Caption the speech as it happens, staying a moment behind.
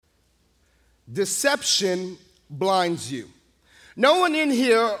Deception blinds you. No one in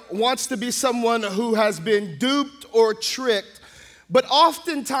here wants to be someone who has been duped or tricked, but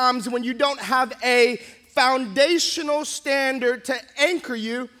oftentimes when you don't have a foundational standard to anchor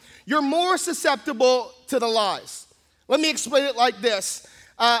you, you're more susceptible to the lies. Let me explain it like this.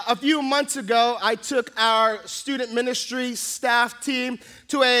 A few months ago, I took our student ministry staff team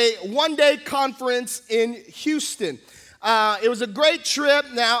to a one-day conference in Houston. It was a great trip.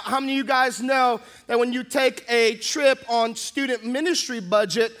 Now, how many of you guys know that when you take a trip on student ministry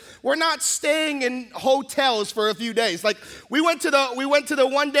budget, we're not staying in hotels for a few days? Like we went to the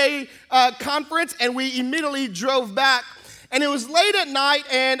one-day conference and we immediately drove back. And it was late at night,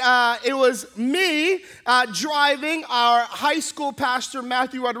 and it was me driving our high school pastor,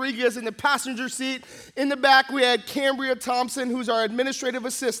 Matthew Rodriguez, in the passenger seat. In the back, we had Cambria Thompson, who's our administrative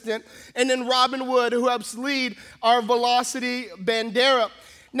assistant, and then Robin Wood, who helps lead our Velocity Bandera.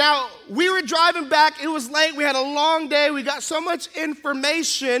 Now, we were driving back. It was late. We had a long day. We got so much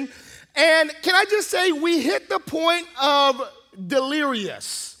information. And can I just say, we hit the point of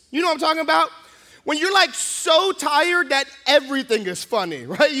delirious. You know what I'm talking about? When you're like so tired that everything is funny,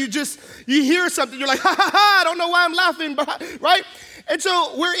 right? You hear something, you're like, ha ha ha, I don't know why I'm laughing, right? And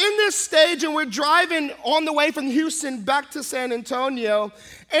so we're in this stage and we're driving on the way from Houston back to San Antonio.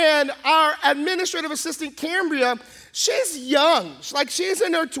 And our administrative assistant, Cambria, she's young. She's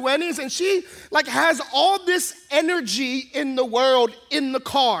in her 20s and she has all this energy in the world in the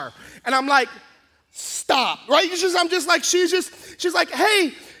car. And I'm like, stop, right? She's like,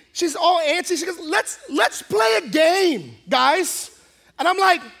 hey, she's all antsy. She goes, let's play a game, guys. And I'm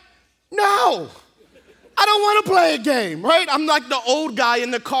like, no, I don't want to play a game, right? I'm like the old guy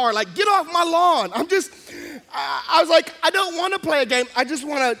in the car, like, get off my lawn. I was like, I don't want to play a game. I just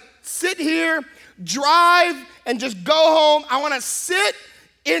want to sit here, drive, and just go home. I want to sit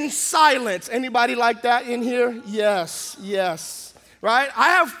in silence. Anybody like that in here? Yes, right? I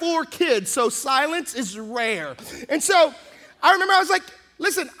have 4 kids, so silence is rare. And so I remember I was like,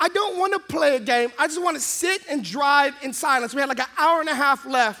 listen, I don't want to play a game. I just want to sit and drive in silence. We had like an hour and a half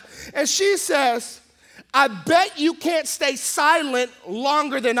left. And she says, I bet you can't stay silent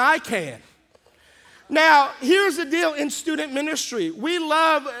longer than I can. Now, here's the deal in student ministry. We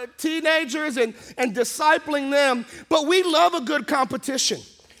love teenagers and discipling them, but we love a good competition.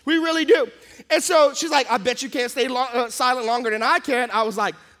 We really do. And so she's like, I bet you can't stay silent longer than I can. I was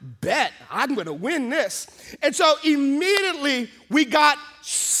like, bet, I'm going to win this. And so immediately we got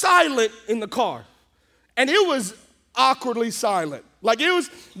silent in the car. And it was awkwardly silent. Like it was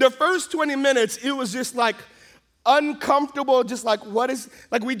the first 20 minutes, it was just like uncomfortable, just like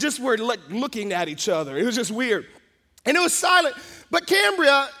we just were like looking at each other. It was just weird. And it was silent. But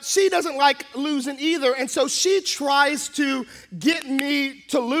Cambria, she doesn't like losing either. And so she tries to get me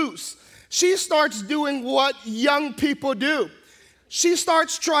to lose. She starts doing what young people do. She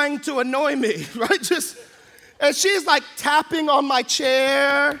starts trying to annoy me, right? And she's like tapping on my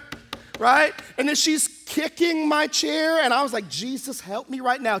chair, right? And then she's kicking my chair. And I was like, Jesus, help me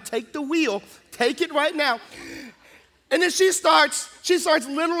right now. Take the wheel. Take it right now. And then she starts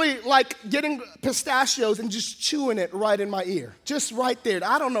literally like getting pistachios and just chewing it right in my ear. Just right there.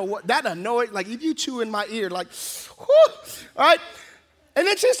 I don't know what, that annoyed, like if you chew in my ear, like, whoo, all right? And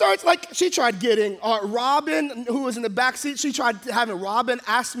then she tried getting Robin, who was in the back seat, she tried having Robin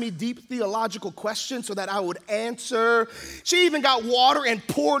ask me deep theological questions so that I would answer. She even got water and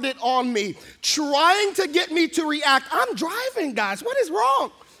poured it on me, trying to get me to react. I'm driving, guys. What is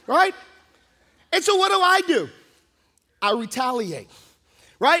wrong, right? And so what do? I retaliate,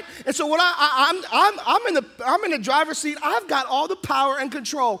 right? And so I'm in the driver's seat. I've got all the power and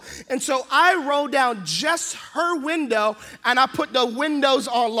control. And so I roll down just her window and I put the windows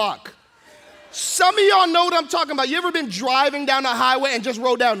on lock. Some of y'all know what I'm talking about. You ever been driving down the highway and just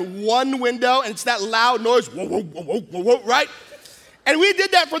roll down one window and it's that loud noise, whoa, whoa, whoa, whoa, whoa, whoa, right? And we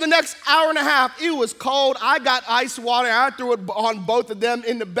did that for the next hour and a half. It was cold. I got ice water. I threw it on both of them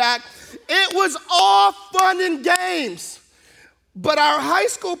in the back. It was all fun and games. But our high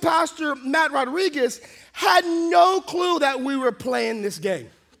school pastor, Matt Rodriguez, had no clue that we were playing this game.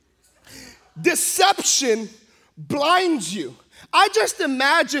 Deception blinds you. I just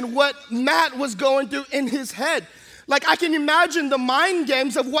imagine what Matt was going through in his head. Like I can imagine the mind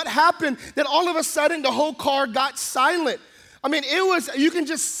games of what happened, that all of a sudden the whole car got silent. I mean, you can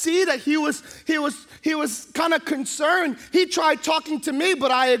just see that he was kind of concerned. He tried talking to me, but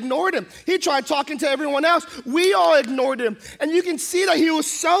I ignored him. He tried talking to everyone else. We all ignored him. And you can see that he was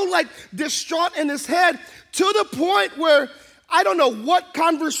so like distraught in his head to the point where I don't know what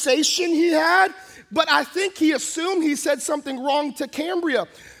conversation he had, but I think he assumed he said something wrong to Cambria.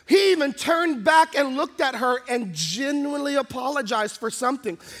 He even turned back and looked at her and genuinely apologized for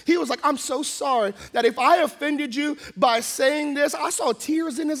something. He was like, I'm so sorry that if I offended you by saying this, I saw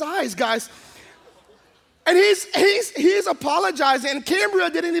tears in his eyes, guys. And he's apologizing, and Cambria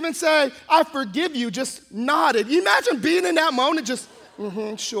didn't even say, I forgive you, just nodded. You imagine being in that moment, just,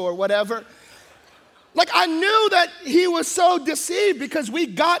 sure, whatever. Like, I knew that he was so deceived because we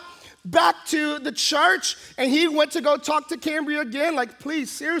got back to the church and he went to go talk to Cambria again, like,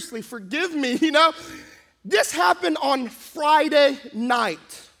 please, seriously, forgive me, This happened on Friday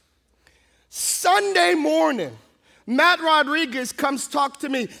night. Sunday morning, Matt Rodriguez comes talk to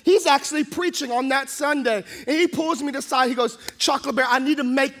me. He's actually preaching on that Sunday. And he pulls me aside. He goes, Chocolate Bear, I need to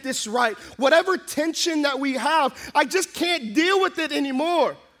make this right. Whatever tension that we have, I just can't deal with it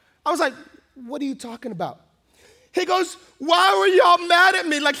anymore. I was like, what are you talking about? He goes, why were y'all mad at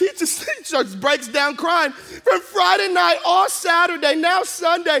me? Like he just breaks down crying. From Friday night, all Saturday, now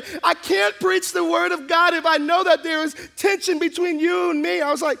Sunday, I can't preach the word of God if I know that there is tension between you and me.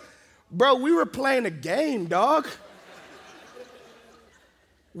 I was like, bro, we were playing a game, dog.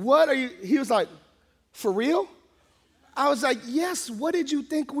 What are you? He was like, for real? I was like, yes, what did you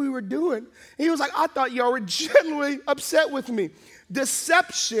think we were doing? He was like, I thought y'all were genuinely upset with me.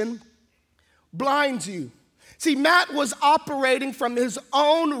 Deception blinds you. See, Matt was operating from his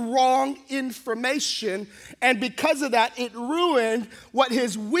own wrong information, and because of that, it ruined what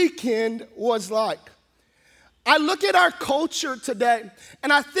his weekend was like. I look at our culture today,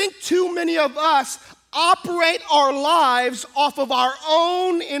 and I think too many of us operate our lives off of our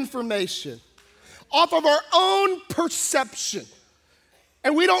own information, off of our own perception.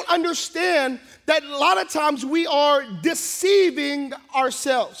 And we don't understand that a lot of times we are deceiving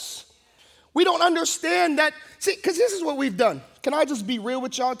ourselves. We don't understand that, see, because this is what we've done. Can I just be real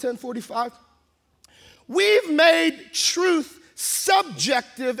with y'all, 1045? We've made truth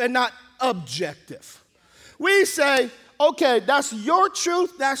subjective and not objective. We say, okay, that's your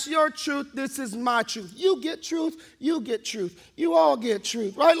truth, this is my truth. You get truth, you all get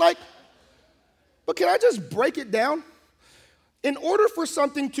truth, right? But can I just break it down? In order for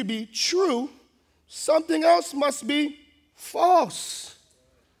something to be true, something else must be false.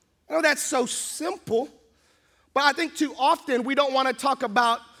 I know that's so simple, but I think too often we don't want to talk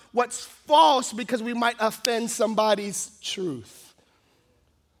about what's false because we might offend somebody's truth.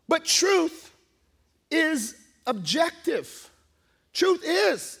 But truth is objective. Truth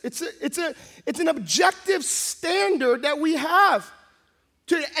is. It's an objective standard that we have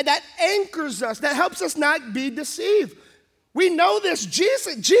that anchors us, that helps us not be deceived. We know this.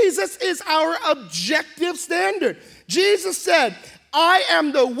 Jesus is our objective standard. Jesus said, I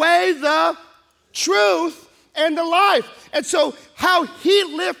am the way, the truth, and the life. And so how he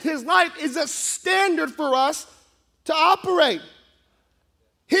lived his life is a standard for us to operate.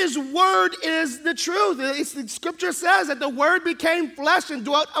 His word is the truth. The scripture says that the word became flesh and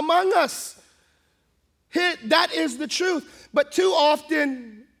dwelt among us. That is the truth. But too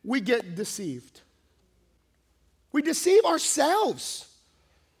often we get deceived. We deceive ourselves.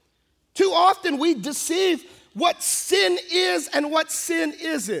 Too often we deceive what sin is and what sin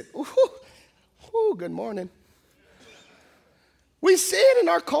isn't. Good morning. We see it in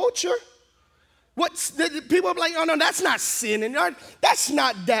our culture. People are like, oh no, that's not sin, and that's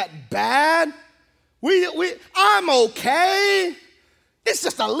not that bad. I'm okay. It's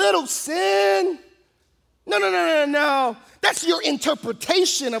just a little sin. No. That's your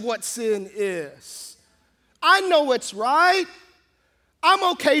interpretation of what sin is. I know it's right.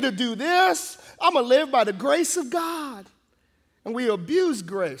 I'm okay to do this. I'm going to live by the grace of God. And we abuse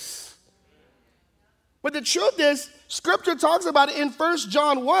grace. But the truth is, Scripture talks about it in 1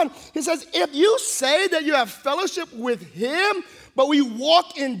 John 1. It says, if you say that you have fellowship with him, but we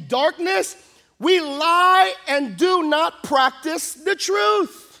walk in darkness, we lie and do not practice the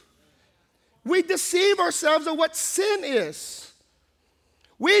truth. We deceive ourselves of what sin is.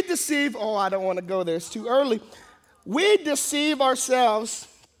 We deceive, I don't want to go there, it's too early. We deceive ourselves.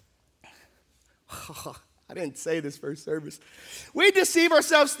 I didn't say this first service. We deceive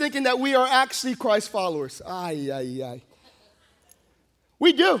ourselves thinking that we are actually Christ followers.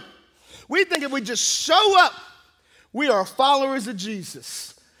 We do. We think if we just show up, we are followers of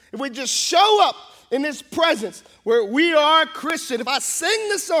Jesus. If we just show up in his presence where we are Christian, if I sing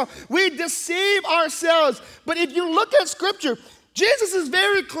this song, we deceive ourselves. But if you look at Scripture, Jesus is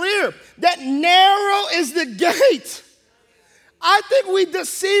very clear that narrow is the gate. I think we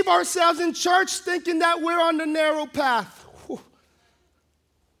deceive ourselves in church thinking that we're on the narrow path. Whew.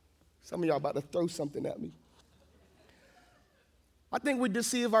 Some of y'all about to throw something at me. I think we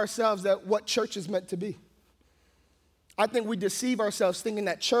deceive ourselves that what church is meant to be. I think we deceive ourselves thinking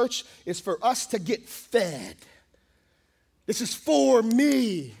that church is for us to get fed. This is for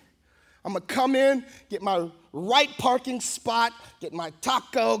me. I'm going to come in, get my right parking spot, get my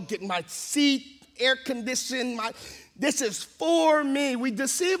taco, get my seat, air conditioned. This is for me. We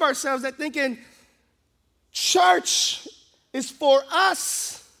deceive ourselves that thinking church is for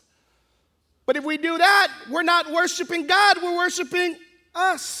us. But if we do that, we're not worshiping God, we're worshiping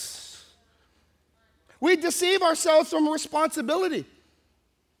us. We deceive ourselves from responsibility.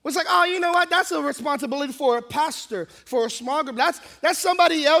 It's like, oh, you know what? That's a responsibility for a pastor, for a small group. That's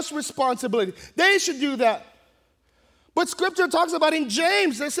somebody else's responsibility. They should do that. But Scripture talks about in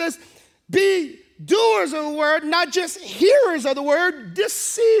James, it says, be doers of the word, not just hearers of the word,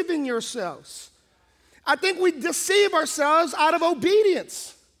 deceiving yourselves. I think we deceive ourselves out of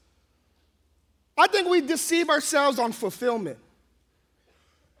obedience. I think we deceive ourselves on fulfillment.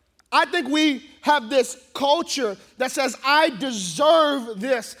 I think we have this culture that says, I deserve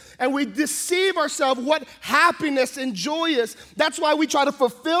this. And we deceive ourselves what happiness and joy is. That's why we try to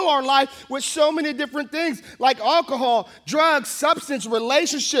fulfill our life with so many different things like alcohol, drugs, substance,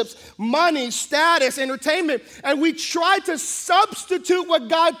 relationships, money, status, entertainment. And we try to substitute what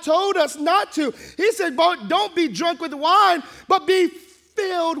God told us not to. He said, don't be drunk with wine, but be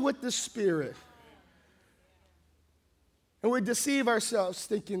filled with the Spirit. And we deceive ourselves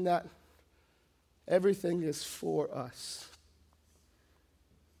thinking that everything is for us.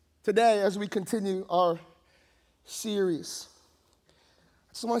 Today, as we continue our series,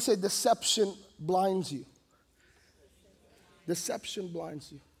 I just want to say deception blinds you. Deception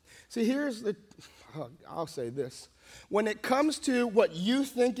blinds you. See, I'll say this. When it comes to what you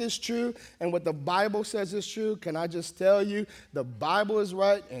think is true and what the Bible says is true, can I just tell you, the Bible is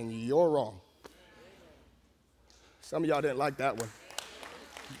right and you're wrong. Some of y'all didn't like that one.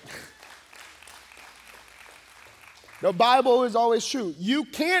 The Bible is always true. You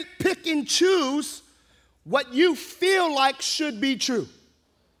can't pick and choose what you feel like should be true.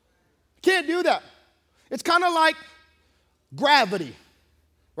 Can't do that. It's kind of like gravity,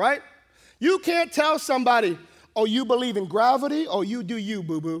 right? You can't tell somebody, oh, you believe in gravity, or you do you,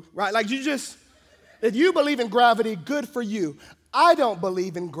 boo-boo, right? Like if you believe in gravity, good for you. I don't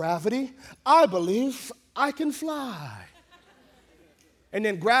believe in gravity. I believe I can fly. And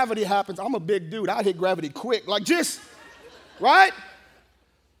then gravity happens. I'm a big dude. I hit gravity quick. Right?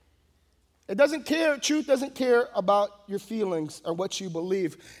 It doesn't care. Truth doesn't care about your feelings or what you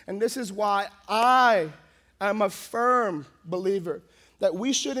believe. And this is why I am a firm believer that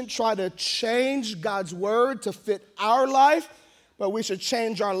we shouldn't try to change God's word to fit our life, but we should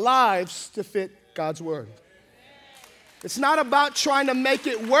change our lives to fit God's word. It's not about trying to make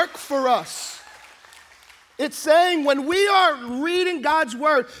it work for us. It's saying when we are reading God's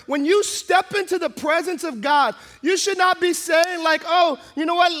word, when you step into the presence of God, you should not be saying like, oh, you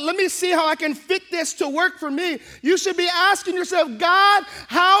know what, let me see how I can fit this to work for me. You should be asking yourself, God,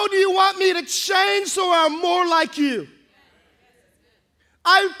 how do you want me to change so I'm more like you?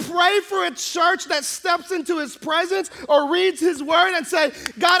 I pray for a church that steps into his presence or reads his word and say,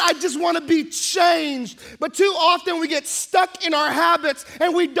 God, I just want to be changed. But too often we get stuck in our habits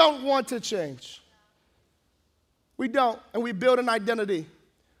and we don't want to change. We don't, and we build an identity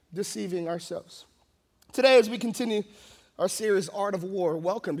deceiving ourselves. Today, as we continue our series, Art of War,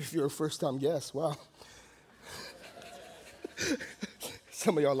 welcome if you're a first-time guest. Wow.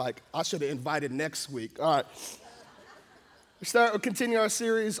 Some of y'all are like, I should have invited next week. All right. We'll continue our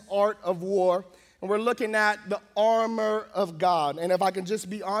series, Art of War, and we're looking at the armor of God. And if I can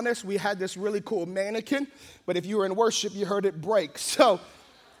just be honest, we had this really cool mannequin, but if you were in worship, you heard it break. So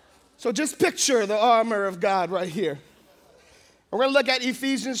just picture the armor of God right here. We're going to look at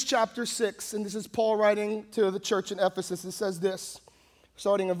Ephesians chapter 6, and this is Paul writing to the church in Ephesus. It says this,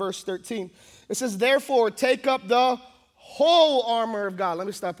 starting in verse 13. It says, therefore, take up the whole armor of God. Let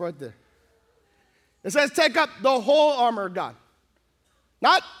me stop right there. It says, take up the whole armor of God.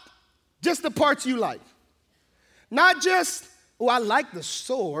 Not just the parts you like. Not just, oh, I like the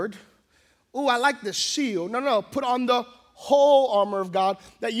sword. Oh, I like the shield. No, put on the whole armor of God,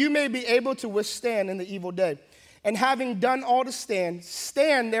 that you may be able to withstand in the evil day. And having done all to stand,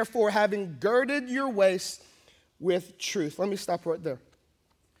 stand therefore, having girded your waist with truth. Let me stop right there.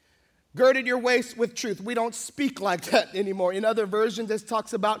 Girded your waist with truth. We don't speak like that anymore. In other versions, it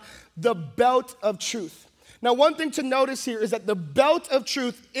talks about the belt of truth. Now, one thing to notice here is that the belt of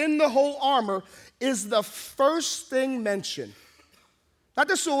truth in the whole armor is the first thing mentioned. Not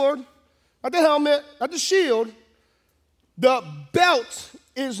the sword, not the helmet, not the shield. The belt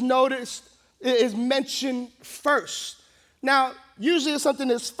is mentioned first. Now, usually if something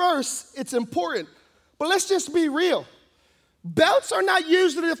is first, it's important. But let's just be real. belts are not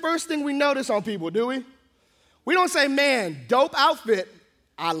usually the first thing we notice on people, do we? We don't say, man, dope outfit,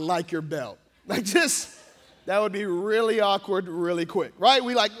 I like your belt. Like just, that would be really awkward really quick, right?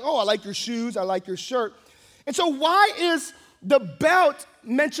 We like, oh, I like your shoes, I like your shirt. And so why is the belt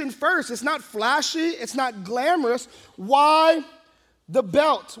mentioned first? It's not flashy, it's not glamorous. Why the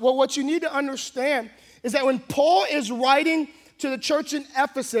belt? Well, what you need to understand is that when Paul is writing to the church in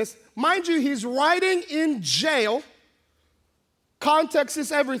Ephesus, mind you, he's writing in jail. Context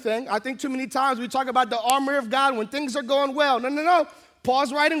is everything. I think too many times we talk about the armor of God when things are going well. No.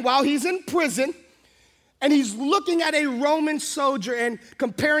 Paul's writing while he's in prison, and he's looking at a Roman soldier and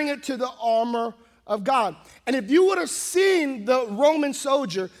comparing it to the armor of God. And if you would have seen the Roman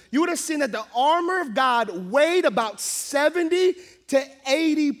soldier, you would have seen that the armor of God weighed about 70 to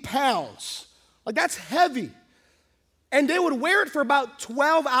 80 pounds. Like, that's heavy. And they would wear it for about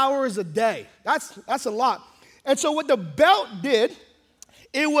 12 hours a day. That's a lot. And so what the belt did,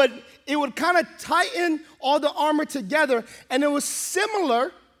 it would kind of tighten all the armor together, and it was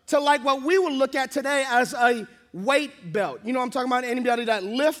similar to like what we would look at today as a weight belt. You know what I'm talking about? Anybody that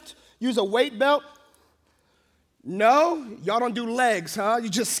use a weight belt? No? Y'all don't do legs, huh? You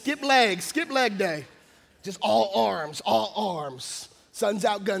just skip leg day. Just all arms. Sun's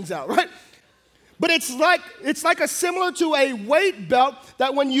out, guns out, right? But it's like a similar to a weight belt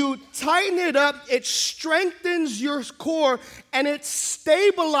that when you tighten it up, it strengthens your core and it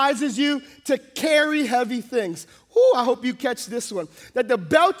stabilizes you to carry heavy things. Ooh, I hope you catch this one. That the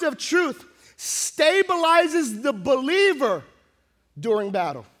belt of truth stabilizes the believer during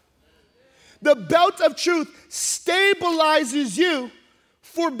battle. The belt of truth stabilizes you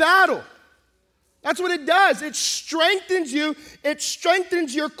for battle. That's what it does. It strengthens you. It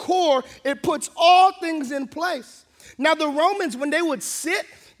strengthens your core. It puts all things in place. Now, the Romans, when they would sit,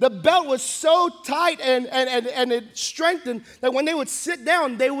 the belt was so tight and it strengthened that when they would sit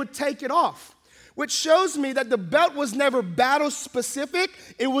down, they would take it off, which shows me that the belt was never battle specific.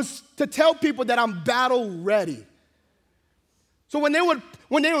 It was to tell people that I'm battle ready. So when they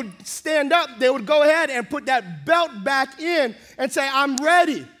would stand up, they would go ahead and put that belt back in and say, I'm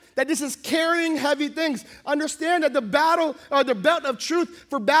ready. That this is carrying heavy things. Understand that the belt of truth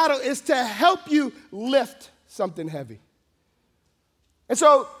for battle is to help you lift something heavy. And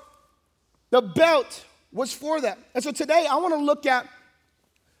so the belt was for that. And so today I want to look at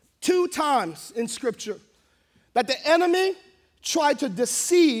 2 times in Scripture that the enemy tried to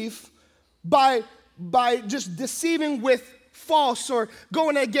deceive by just deceiving with false or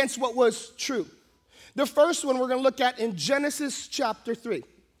going against what was true. The first one we're going to look at in Genesis chapter 3.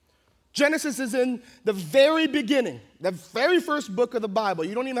 Genesis is in the very beginning, the very first book of the Bible.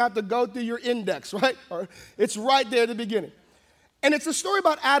 You don't even have to go through your index, right? It's right there at the beginning. And it's a story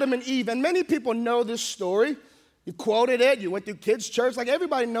about Adam and Eve, and many people know this story. You quoted it, you went through kids' church, like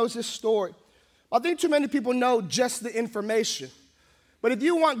everybody knows this story. I think too many people know just the information. But if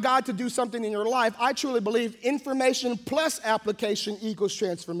you want God to do something in your life, I truly believe information plus application equals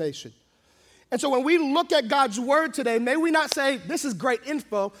transformation. And so when we look at God's word today, may we not say, this is great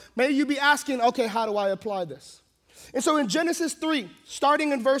info. May you be asking, okay, how do I apply this? And so in Genesis 3,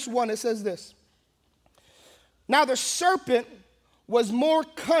 starting in verse 1, it says this. Now the serpent was more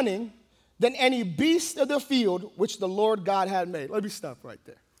cunning than any beast of the field which the Lord God had made. Let me stop right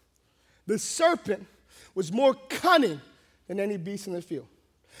there. The serpent was more cunning than any beast in the field.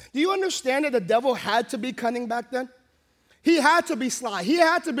 Do you understand that the devil had to be cunning back then? He had to be sly. He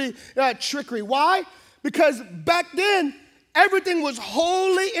had to be trickery. Why? Because back then, everything was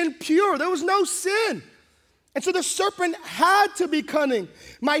holy and pure. There was no sin. And so the serpent had to be cunning.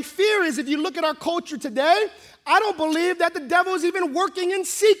 My fear is if you look at our culture today, I don't believe that the devil is even working in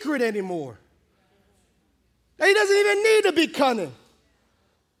secret anymore. He doesn't even need to be cunning.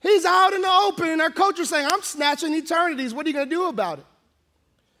 He's out in the open, and our culture is saying, I'm snatching eternities. What are you going to do about it?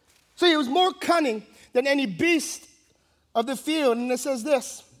 So he was more cunning than any beast of the field. And it says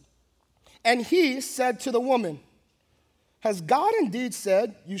this, and he said to the woman, has God indeed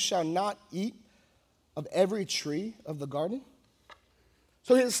said, you shall not eat of every tree of the garden?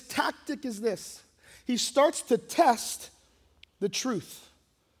 So his tactic is this. He starts to test the truth.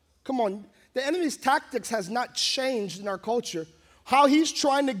 Come on, the enemy's tactics has not changed in our culture. How he's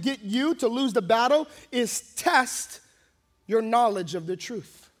trying to get you to lose the battle is test your knowledge of the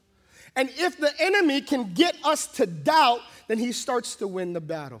truth. And if the enemy can get us to doubt, then he starts to win the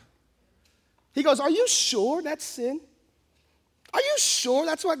battle. He goes, are you sure that's sin? Are you sure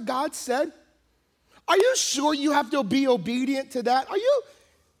that's what God said? Are you sure you have to be obedient to that?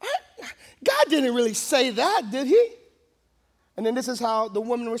 God didn't really say that, did he? And then this is how the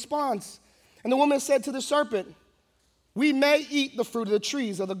woman responds. And the woman said to the serpent, we may eat the fruit of the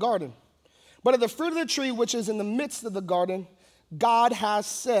trees of the garden. But of the fruit of the tree which is in the midst of the garden, God has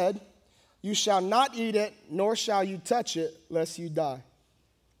said, you shall not eat it, nor shall you touch it, lest you die.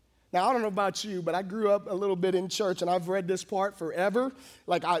 Now, I don't know about you, but I grew up a little bit in church, and I've read this part forever.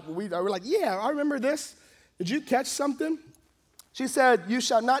 Like, we were like, yeah, I remember this. Did you catch something? She said, you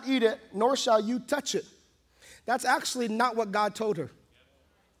shall not eat it, nor shall you touch it. That's actually not what God told her.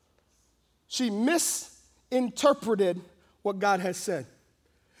 She misinterpreted what God has said.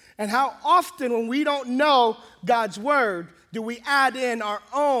 And how often when we don't know God's word, do we add in our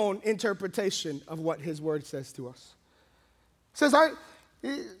own interpretation of what his word says to us?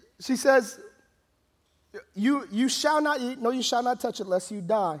 She says, you shall not eat, no, you shall not touch it, lest you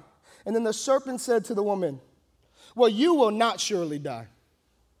die. And then the serpent said to the woman, well, you will not surely die.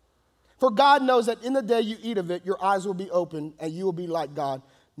 For God knows that in the day you eat of it, your eyes will be opened, and you will be like God,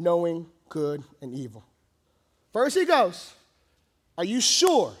 knowing good and evil. First he goes, are you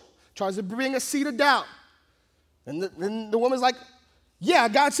sure? Tries to bring a seed of doubt. And then the woman's like, yeah,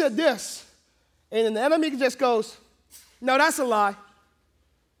 God said this. And then the enemy just goes, no, that's a lie.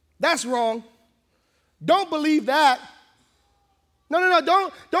 That's wrong. Don't believe that. No,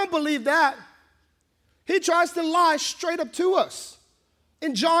 don't believe that. He tries to lie straight up to us.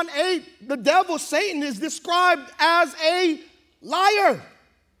 In John 8, the devil, Satan, is described as a liar.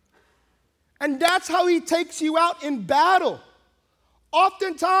 And that's how he takes you out in battle.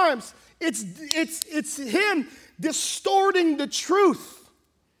 Oftentimes, it's him distorting the truth.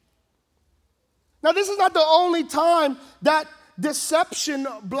 Now, this is not the only time that deception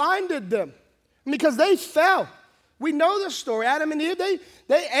blinded them, because they fell. We know the story. Adam and Eve,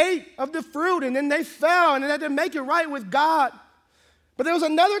 they ate of the fruit, and then they fell, and they had to make it right with God. But there was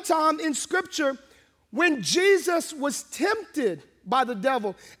another time in Scripture when Jesus was tempted by the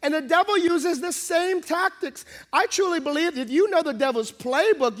devil, and the devil uses the same tactics. I truly believe if you know the devil's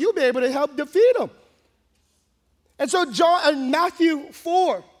playbook, you'll be able to help defeat him. And so in Matthew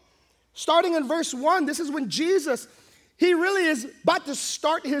 4, starting in verse 1, this is when Jesus, he really is about to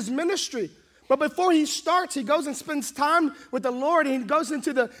start his ministry. But before he starts, he goes and spends time with the Lord, and he goes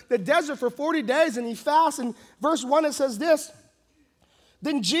into the desert for 40 days, and he fasts. In verse 1, it says this,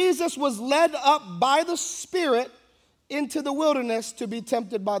 then Jesus was led up by the Spirit into the wilderness to be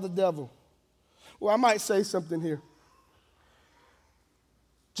tempted by the devil. Well, I might say something here.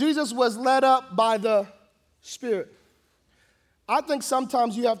 Jesus was led up by the Spirit. I think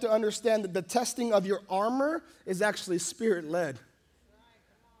sometimes you have to understand that the testing of your armor is actually Spirit-led.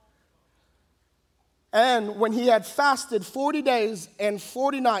 And when he had fasted 40 days and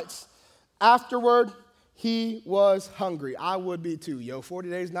 40 nights, afterward, he was hungry. I would be too. 40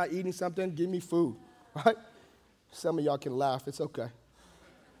 days not eating something, give me food, right? Some of y'all can laugh. It's okay.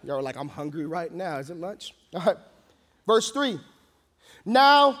 Y'all are like, I'm hungry right now. Is it lunch? All right. Verse 3.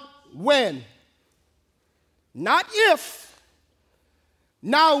 Now when, not if,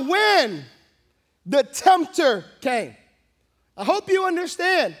 now when the tempter came. I hope you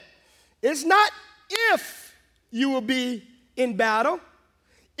understand. It's not if you will be in battle.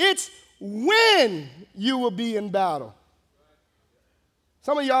 It's when you will be in battle.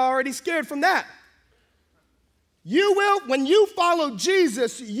 Some of y'all are already scared from that. You will, when you follow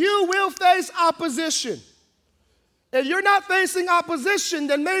Jesus, you will face opposition. If you're not facing opposition,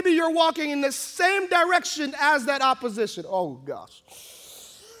 then maybe you're walking in the same direction as that opposition. Oh, gosh.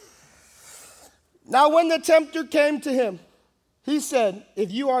 Now, when the tempter came to him, he said,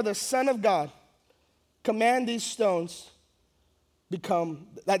 if you are the Son of God, command these stones become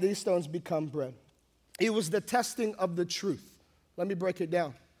bread. It was the testing of the truth. Let me break it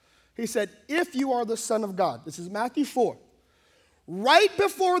down. He said, if you are the Son of God, this is Matthew 4. Right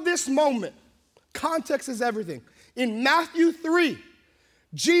before this moment, context is everything. In Matthew 3,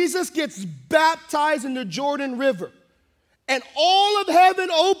 Jesus gets baptized in the Jordan River, and all of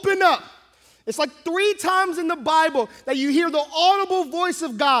heaven opened up. It's like 3 times in the Bible that you hear the audible voice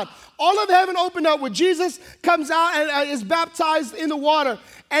of God. All of heaven opened up when Jesus comes out and is baptized in the water.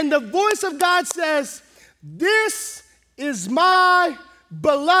 And the voice of God says, this is my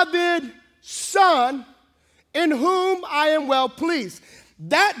beloved Son, in whom I am well pleased.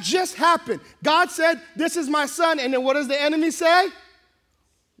 That just happened. God said, this is my Son. And then what does the enemy say?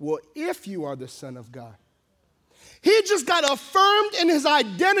 Well, if you are the Son of God. He just got affirmed in his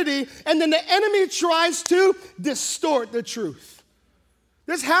identity, and then the enemy tries to distort the truth.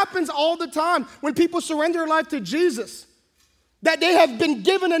 This happens all the time when people surrender their life to Jesus, that they have been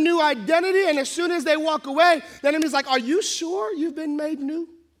given a new identity, and as soon as they walk away, the enemy's like, are you sure you've been made new?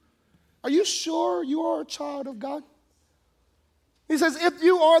 Are you sure you are a child of God? He says, if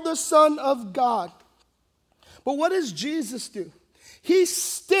you are the Son of God. But what does Jesus do? He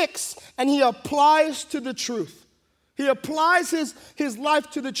sticks and he applies to the truth. He applies his life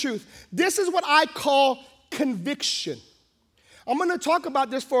to the truth. This is what I call conviction. I'm going to talk about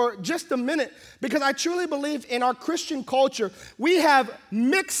this for just a minute because I truly believe in our Christian culture, we have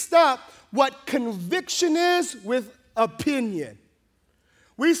mixed up what conviction is with opinion.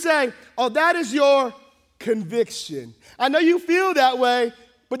 We say, oh, that is your conviction. I know you feel that way,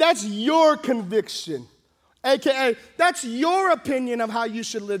 but that's your conviction. AKA, that's your opinion of how you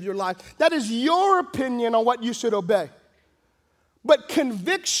should live your life. That is your opinion on what you should obey. But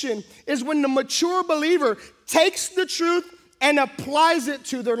conviction is when the mature believer takes the truth and applies it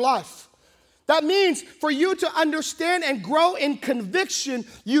to their life. That means for you to understand and grow in conviction,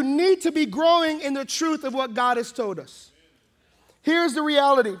 you need to be growing in the truth of what God has told us. Here's the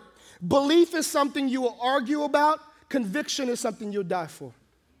reality. Belief is something you will argue about. Conviction is something you'll die for.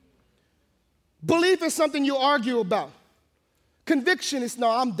 Belief is something you argue about. Conviction is,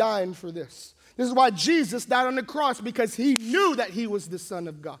 no, I'm dying for this. This is why Jesus died on the cross, because he knew that he was the Son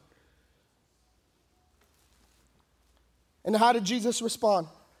of God. And how did Jesus respond?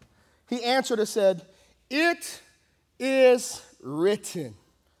 He answered and said, it is written.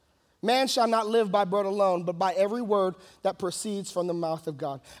 Man shall not live by bread alone, but by every word that proceeds from the mouth of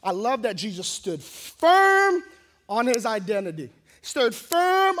God. I love that Jesus stood firm on his identity. Stood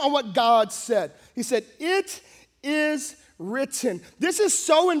firm on what God said. He said, it is written. This is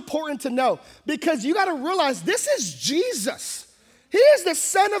so important to know because you got to realize this is Jesus. He is the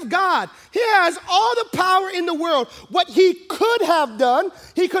Son of God. He has all the power in the world. What he could have done,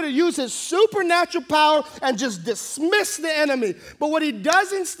 he could have used his supernatural power and just dismissed the enemy. But what he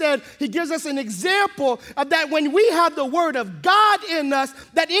does instead, he gives us an example of that when we have the word of God in us,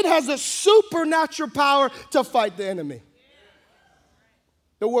 that it has a supernatural power to fight the enemy.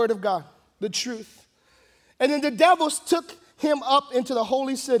 The word of God, the truth. And then the devils took him up into the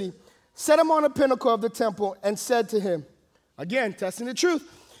holy city, set him on a pinnacle of the temple, and said to him, again, testing the truth,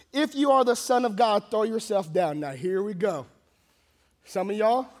 if you are the Son of God, throw yourself down. Now, here we go. Some of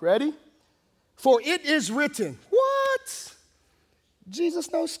y'all, ready? For it is written. What?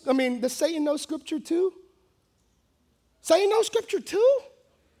 Jesus knows, does Satan know Scripture too? Satan knows Scripture too?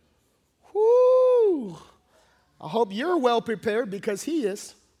 Whoo. I hope you're well prepared because he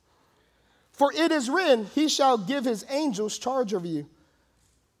is. For it is written, he shall give his angels charge over you,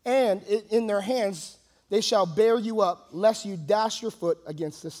 and in their hands they shall bear you up, lest you dash your foot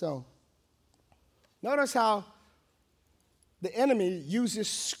against the stone. Notice how the enemy uses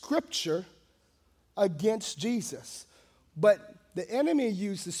Scripture against Jesus, but the enemy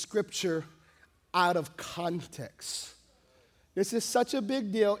uses Scripture out of context. This is such a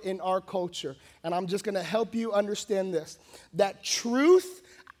big deal in our culture, and I'm just going to help you understand this, that truth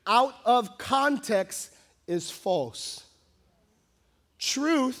out of context is false.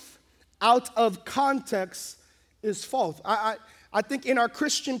 Truth out of context is false. I think in our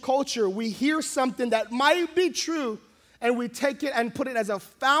Christian culture, we hear something that might be true, and we take it and put it as a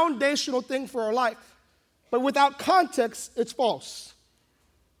foundational thing for our life. But without context, it's false.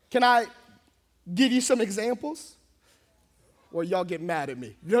 Can I give you some examples? Or y'all get mad at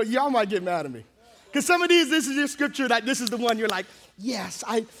me. Y'all might get mad at me. Because some of these, this is your scripture, that this is the one you're like, yes,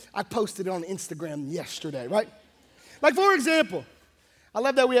 I posted it on Instagram yesterday, right? Like, for example, I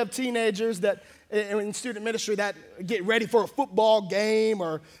love that we have teenagers that in student ministry that get ready for a football game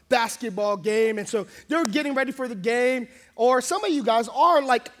or basketball game, and so they're getting ready for the game. Or some of you guys are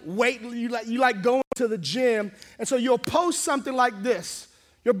like you like going to the gym, and so you'll post something like this.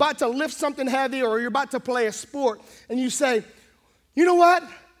 You're about to lift something heavy, or you're about to play a sport, and you say, you know what?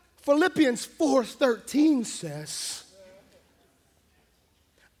 Philippians 4:13 says,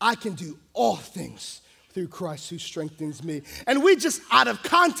 I can do all things through Christ who strengthens me. And we just out of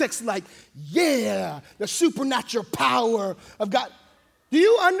context like, yeah, the supernatural power of God. Do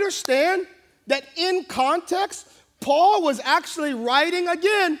you understand that in context, Paul was actually writing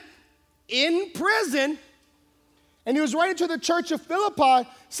again in prison, and he was writing to the church of Philippi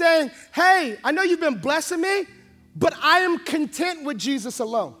saying, hey, I know you've been blessing me, but I am content with Jesus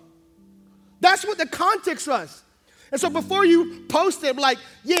alone. That's what the context was. And so before you post it like,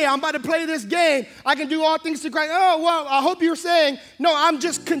 yeah, I'm about to play this game, I can do all things to Christ. Oh, well, I hope you're saying, no, I'm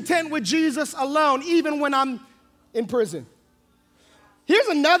just content with Jesus alone, even when I'm in prison. Here's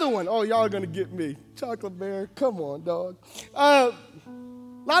another one. Oh, y'all are going to get me. Chocolate Bear, come on, dog. A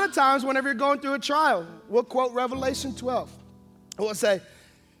lot of times whenever you're going through a trial, we'll quote Revelation 12. We'll say,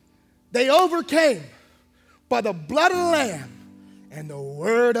 they overcame by the blood of the Lamb and the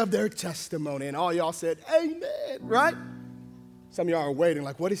word of their testimony. And all y'all said, amen, right? Some of y'all are waiting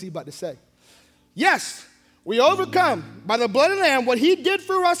like, what is he about to say? Yes, We overcome by the blood of the Lamb, what he did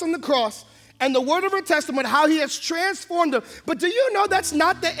for us on the cross, and the word of our testimony, how he has transformed them. But do you know that's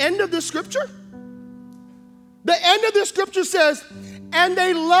not the end of the scripture? The end of the scripture says, and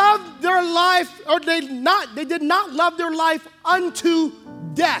they loved their life, or they did not love their life unto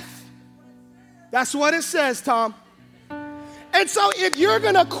death. That's what it says, Tom. And so if you're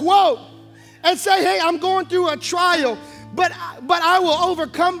going to quote and say, hey, I'm going through a trial, but I will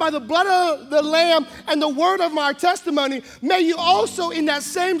overcome by the blood of the Lamb and the word of my testimony, may you also in that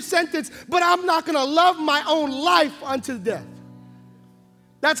same sentence, but I'm not going to love my own life unto death.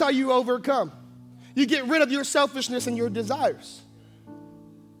 That's how you overcome. You get rid of your selfishness and your desires.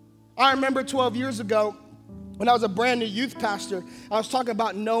 I remember 12 years ago when I was a brand new youth pastor, I was talking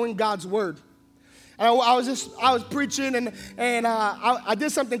about knowing God's word. And I was preaching and I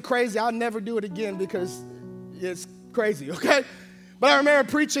did something crazy. I'll never do it again because it's crazy, okay? But I remember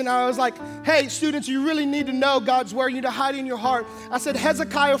preaching, I was like, hey, students, you really need to know God's word. You need to hide it in your heart. I said,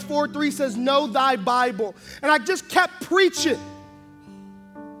 Hezekiah 4:3 says, know thy Bible. And I just kept preaching.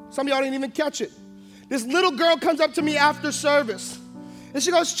 Some of y'all didn't even catch it. This little girl comes up to me after service, and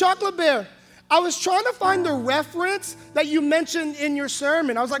she goes, Chocolate Bear, I was trying to find the reference that you mentioned in your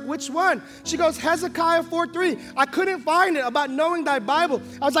sermon. I was like, which one? She goes, Hezekiah 4:3. I couldn't find it about knowing thy Bible.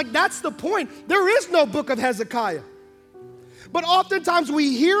 I was like, that's the point. There is no book of Hezekiah. But oftentimes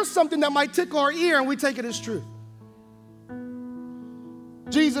we hear something that might tickle our ear and we take it as truth.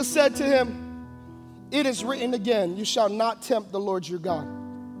 Jesus said to him, it is written again, you shall not tempt the Lord your God.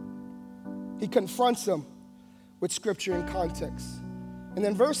 He confronts him with scripture and context. And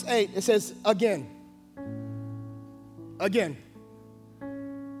then verse 8, it says, again. Again.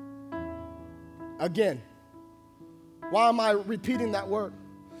 Again. Why am I repeating that word?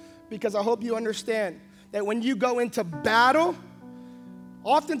 Because I hope you understand that when you go into battle,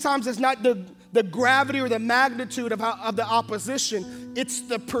 oftentimes it's not the gravity or the magnitude of the opposition. It's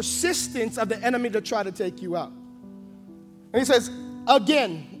the persistence of the enemy to try to take you out. And he says,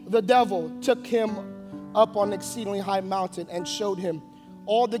 again, the devil took him up on an exceedingly high mountain and showed him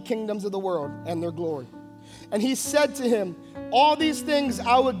all the kingdoms of the world and their glory. And he said to him, all these things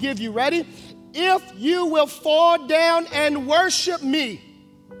I will give you, ready? If you will fall down and worship me.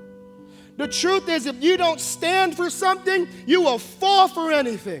 The truth is, if you don't stand for something, you will fall for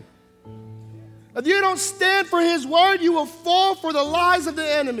anything. If you don't stand for his word, you will fall for the lies of the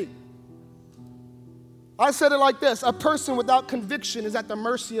enemy. I said it like this, a person without conviction is at the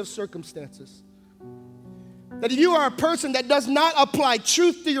mercy of circumstances. That if you are a person that does not apply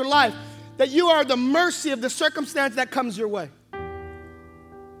truth to your life, that you are at the mercy of the circumstance that comes your way.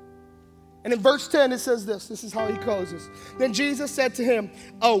 And in verse 10, it says this. This is how he closes. Then Jesus said to him,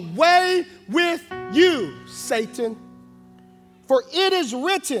 away with you, Satan. For it is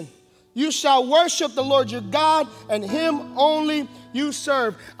written, you shall worship the Lord your God, and him only you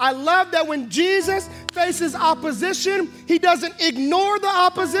serve. I love that when Jesus faces opposition, he doesn't ignore the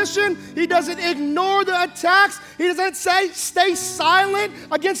opposition. He doesn't ignore the attacks. He doesn't say, stay silent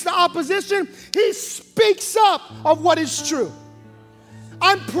against the opposition. He speaks up of what is true.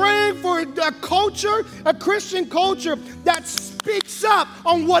 I'm praying for a culture, a Christian culture that speaks up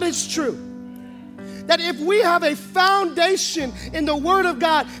on what is true. That if we have a foundation in the Word of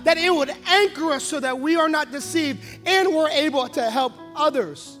God, that it would anchor us so that we are not deceived and we're able to help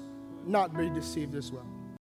others not be deceived as well.